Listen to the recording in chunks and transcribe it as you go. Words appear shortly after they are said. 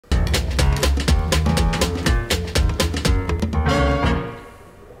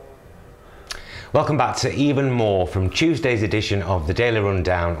Welcome back to even more from Tuesday's edition of the Daily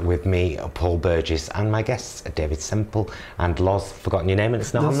Rundown with me, Paul Burgess, and my guests, David Semple and Loz. Forgotten your name and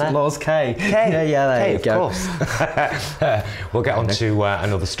it's not on there? Loz Kaye. Kaye. Yeah, there you go. Of course. We'll get on to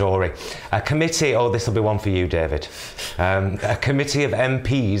another story. A committee, this will be one for you, David. A committee of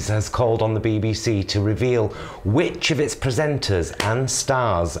MPs has called on the BBC to reveal which of its presenters and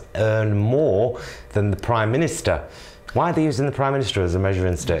stars earn more than the Prime Minister. Why are they using the Prime Minister as a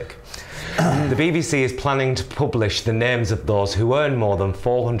measuring stick? The BBC is planning to publish the names of those who earn more than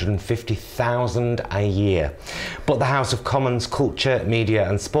 $450,000 a year. But the House of Commons Culture, Media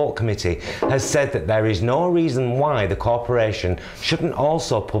and Sport Committee has said that there is no reason why the corporation shouldn't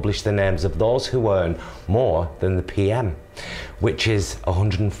also publish the names of those who earn more than the PM, which is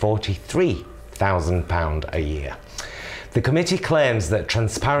 £143,000 a year. The committee claims that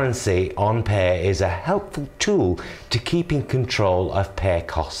transparency on pay is a helpful tool to keeping control of pay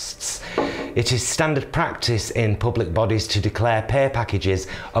costs. It is standard practice in public bodies to declare pay packages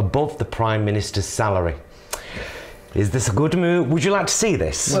above the Prime Minister's salary. Is this a good move? Would you like to see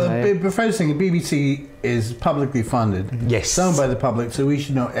this? Well, the first thing, the BBC is publicly funded. Yes. It's owned by the public, so we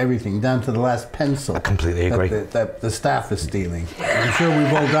should know everything, down to the last pencil. I completely agree. That the staff is stealing. I'm sure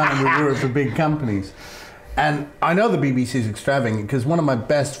we've all done it when we work for big companies. And I know the BBC is extravagant because one of my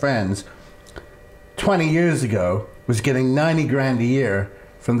best friends 20 years ago was getting 90 grand a year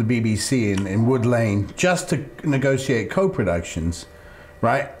from the BBC in Wood Lane just to negotiate co-productions,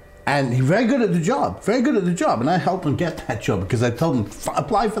 right? And he's very good at the job, And I helped him get that job because I told him,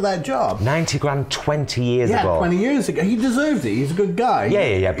 apply for that job. 90 grand 20 years ago. Yeah, 20 years ago. He deserved it. He's a good guy.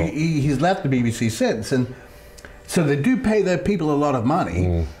 Yeah. But he's left the BBC since. And so they do pay their people a lot of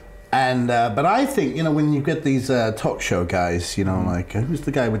money. And but I think, you know, when you get these talk show guys, you know, like who's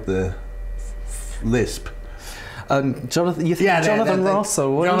the guy with the lisp? Jonathan. You think Jonathan Ross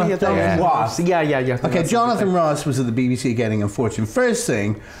or Jonathan Ross? Yeah. Okay, Jonathan Ross was at the BBC getting a fortune. First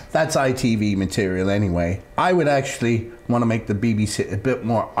thing, that's ITV material anyway. I would actually want to make the BBC a bit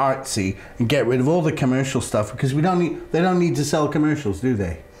more artsy and get rid of all the commercial stuff because they don't need to sell commercials, do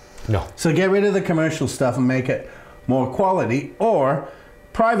they? No. So get rid of the commercial stuff and make it more quality, or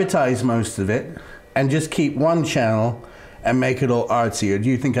privatize most of it and just keep one channel and make it all artsy. Or do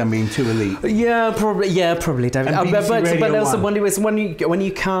you think I'm being too elite? Yeah, probably, David. But also when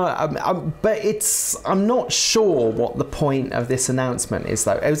you can't. But I'm not sure what the point of this announcement is,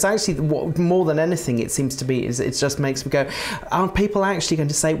 though. It was actually more than anything. It seems to be. It just makes me go, are people actually going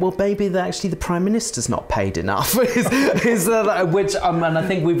to say, well, maybe the Prime Minister's not paid enough? And I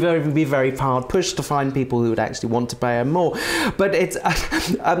think we'd be very hard pushed to find people who would actually want to pay her more. But it's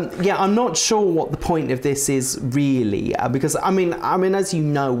I'm not sure what the point of this is really. Because I mean, as you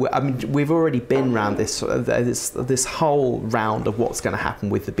know, we've already been around this whole round of what's going to happen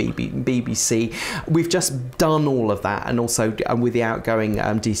with the BBC. We've just done all of that, and also with the outgoing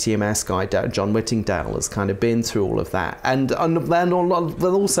DCMS guy, John Whittingdale, has kind of been through all of that, and then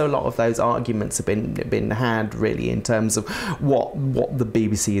also a lot of those arguments have been had really in terms of what the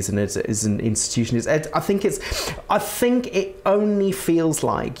BBC is an institution is. I think it only feels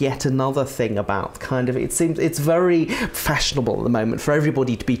like yet another thing about kind of, it seems it's very fashionable at the moment for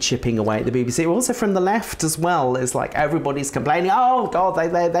everybody to be chipping away at the BBC. Also from the left as well, is like everybody's complaining, oh God,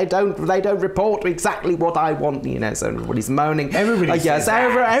 they don't report exactly what I want, you know, so everybody's moaning. Everybody's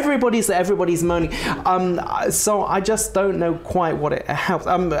moaning. So I just don't know quite what it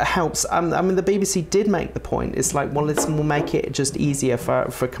helps. I mean, the BBC did make the point. It's like, well, we'll make it just easier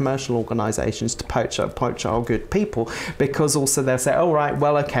for commercial organisations to poach our good people, because also they'll say, oh right,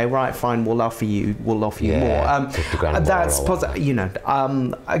 well okay, right, fine, we'll offer you more. That's positive, you know.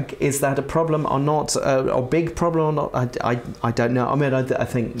 Is that a problem or not? A big problem or not? I don't know. I mean, I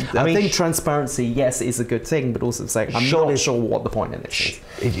think transparency, yes, is a good thing, but also saying I'm not sure what the point of this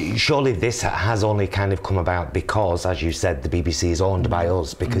is. Surely this has only kind of come about because, as you said, the BBC is owned by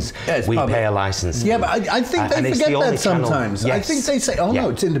us, because we pay a licence. Yeah, but I think they forget that sometimes. Yes. I think they say, oh no,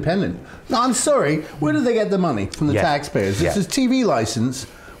 it's independent. No, I'm sorry. Where do they get the money? From the taxpayers. This is TV licence,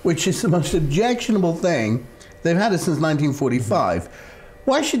 which is the most objectionable thing. They've had it since 1945.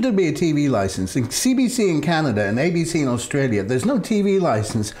 Why should there be a TV license? In CBC in Canada and ABC in Australia, there's no TV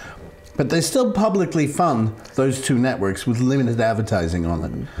license, but they still publicly fund those two networks with limited advertising on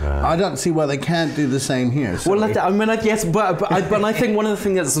them. I don't see why they can't do the same here. Sorry. Well, I mean, yes, but I think one of the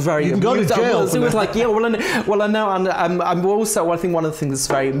things that's very you can go to jail. It was like, yeah, well, I know, and I'm also, I think one of the things that's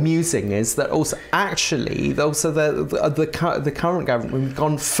very amusing is that also actually the current government have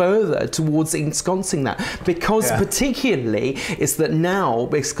gone further towards ensconcing that, because particularly is that now,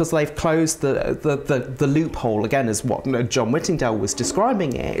 because they've closed the loophole again, as what John Whittingdale was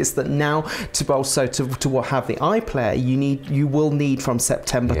describing it, is that now now to also to have the iPlayer, you will need from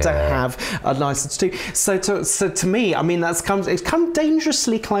September to have a license too. So to me, I mean, it's come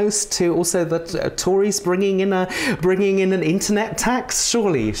dangerously close to also the Tories bringing in an internet tax.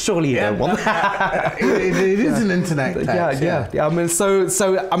 Surely you don't want that. It is an internet tax. Yeah.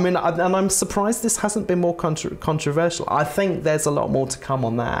 I mean, and I'm surprised this hasn't been more controversial. I think there's a lot more to come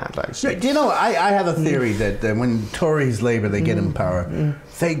on that, actually. Do you know, I have a theory that when Tories, Labour, they get in power,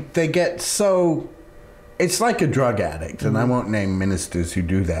 they get so... It's like a drug addict, and I won't name ministers who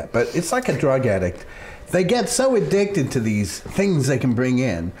do that, but it's like a drug addict. They get so addicted to these things they can bring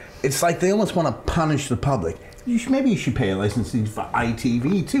in, it's like they almost want to punish the public. Maybe you should pay a license fee for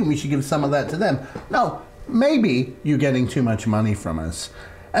ITV too. We should give some of that to them. No, maybe you're getting too much money from us.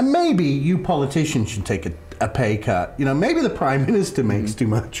 And maybe you politicians should take a pay cut. You know, maybe the Prime Minister makes too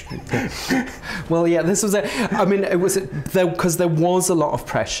much. Well, yeah, this was because there was a lot of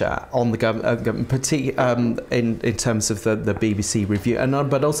pressure on the government, particularly in terms of the BBC review,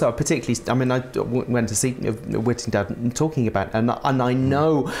 but also particularly, I mean, I went to see Whittingdale talking about it, and I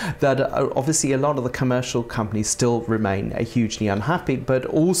know that obviously a lot of the commercial companies still remain hugely unhappy, but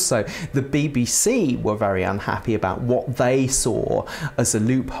also the BBC were very unhappy about what they saw as a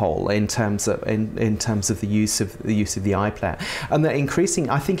loophole in terms of the use of the iPlayer, and that increasing,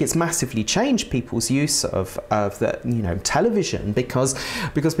 I think it's massively changed people's use of the television, because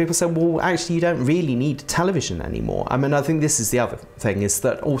people say, well, actually you don't really need television anymore. I mean, I think this is the other thing, is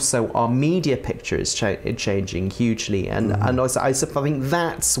that also our media picture is changing hugely, and also I think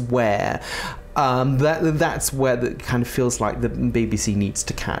that's where that's where it kind of feels like the BBC needs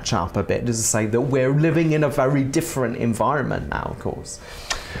to catch up a bit, to say that we're living in a very different environment now, of course.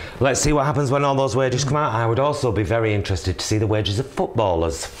 Let's see what happens when all those wages come out. I would also be very interested to see the wages of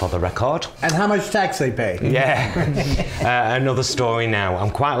footballers, for the record. And how much tax they pay. Yeah. Another story now.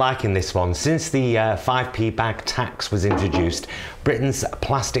 I'm quite liking this one. Since the 5p bag tax was introduced, Britain's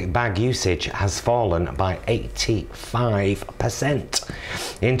plastic bag usage has fallen by 85%.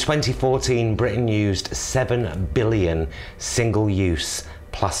 In 2014, Britain used 7 billion single-use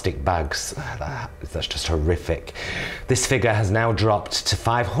plastic bags. That's just horrific. This figure has now dropped to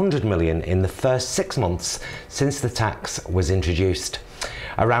 500 million in the first 6 months since the tax was introduced.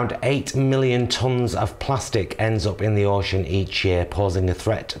 Around 8 million tonnes of plastic ends up in the ocean each year, posing a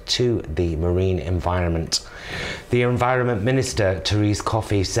threat to the marine environment. The Environment Minister, Therese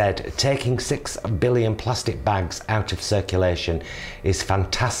Coffey, said taking 6 billion plastic bags out of circulation is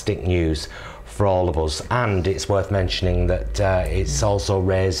fantastic news for all of us, and it's worth mentioning that it's also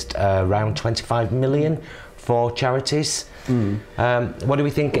raised around 25 million for charities. What do we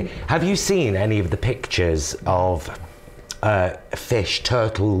think? Have you seen any of the pictures of fish,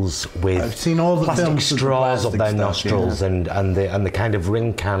 turtles with I've seen all the plastic straws up their stuff, nostrils, and the kind of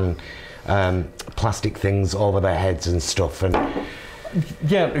ring can plastic things over their heads and stuff, and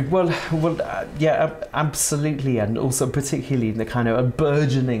yeah, absolutely, and also particularly the kind of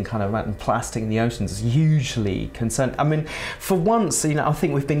burgeoning kind of plastic in the oceans is hugely concerned. I mean, for once, I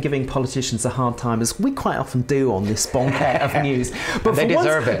think we've been giving politicians a hard time, as we quite often do on this bonket of news. But they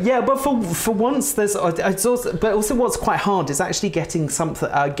deserve it. Yeah, but for once, there's also what's quite hard is actually getting something,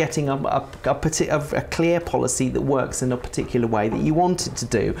 getting a clear policy that works in a particular way that you want it to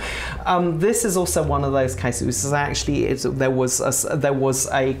do. This is also one of those cases. This is actually there was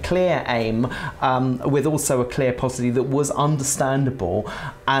a clear aim with also a clear policy that was understandable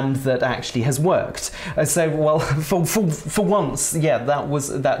and that actually has worked. So, well, for once, yeah,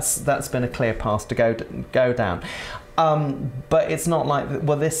 that's been a clear path to go down. But it's not like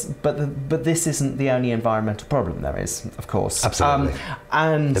but this isn't the only environmental problem there is, of course. Absolutely.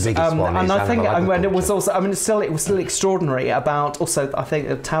 And the biggest one and is I think animal it was also, it was still extraordinary about, also I think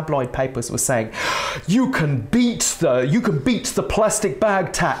the tabloid papers were saying, you can beat the plastic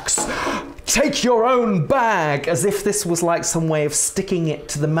bag tax. Take your own bag, as if this was like some way of sticking it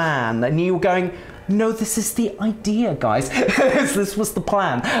to the man, and you were going, no, this is the idea, guys. This was the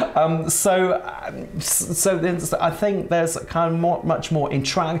plan. So I think there's kind of much more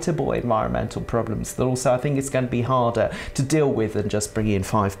intractable environmental problems that also I think it's going to be harder to deal with than just bringing in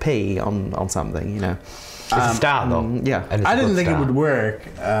 5p on something, It's a start, though. Yeah. I didn't think it would work.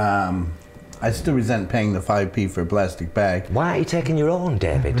 I still resent paying the 5p for a plastic bag. Why aren't you taking your own,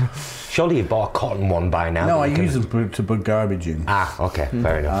 David? Surely you've bought a cotton one by now. No, I use them to put garbage in. Ah, okay,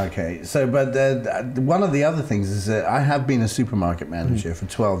 fair enough. Okay, so, but one of the other things is that I have been a supermarket manager for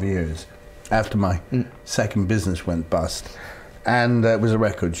 12 years after my second business went bust, and it was a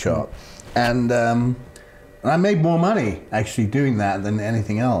record shop. And I made more money actually doing that than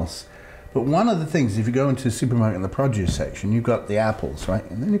anything else. But one of the things, if you go into a supermarket in the produce section, you've got the apples, right?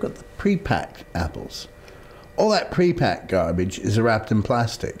 And then you've got the pre-packed apples. All that pre-packed garbage is wrapped in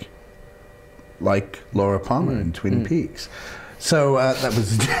plastic, like Laura Palmer in Twin Peaks. So that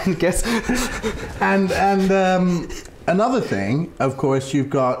was a guess. And another thing, of course, you've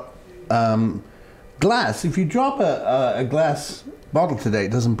got glass. If you drop a glass bottle today,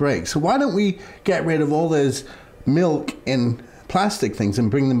 it doesn't break. So why don't we get rid of all those milk in plastic things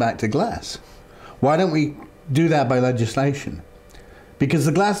and bring them back to glass? Why don't we do that by legislation? Because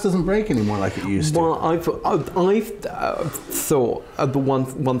the glass doesn't break anymore like it used to. Well, I've thought the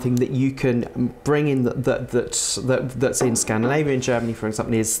one thing that you can bring in that's in Scandinavia and Germany, for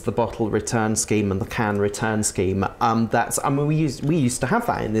example, is the bottle return scheme and the can return scheme. We used to have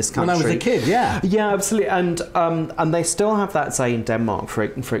that in this country. When I was a kid, yeah. Yeah, absolutely, and they still have that, say, in Denmark,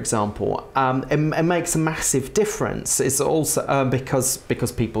 for example. It makes a massive difference. It's also because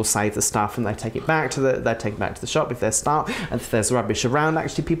people save the stuff and they take it back to the shop if there's stuff, and if there's rubbish around,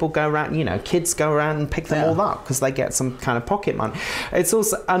 actually people go around, kids go around and pick them all up because they get some kind of pocket money. It's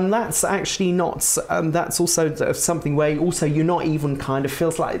also, and that's actually not, that's also something where also you're not even kind of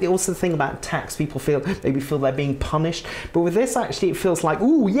feels like, also the thing about tax, people maybe feel they're being punished, but with this actually it feels like,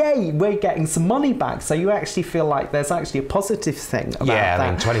 ooh, yay, we're getting some money back, so you actually feel like there's actually a positive thing about that.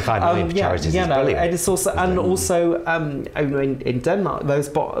 I mean, 25 million for charities is brilliant. And it's also, in Denmark, those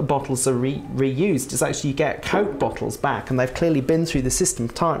bottles are reused. It's actually, you get Coke bottles back and they've clearly been through the system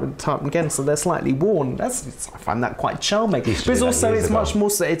time and again, so they're slightly worn. I find that quite charming. But it's also, it's much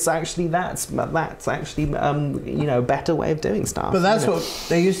more so, it's actually, that's actually a better way of doing stuff. But that's what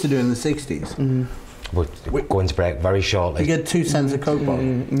they used to do in the 60s. We're going to break very shortly. You get 2 cents a Coke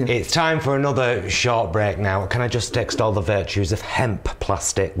bottle. It's time for another short break now. Can I just text all the virtues of hemp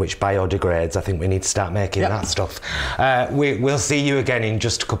plastic, which biodegrades? I think we need to start making that stuff. We'll see you again in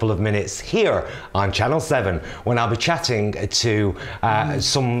just a couple of minutes here on Channel 7, when I'll be chatting to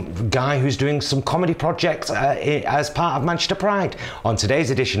some guy who's doing some comedy project as part of Manchester Pride on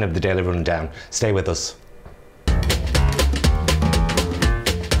today's edition of the Daily Rundown. Stay with us.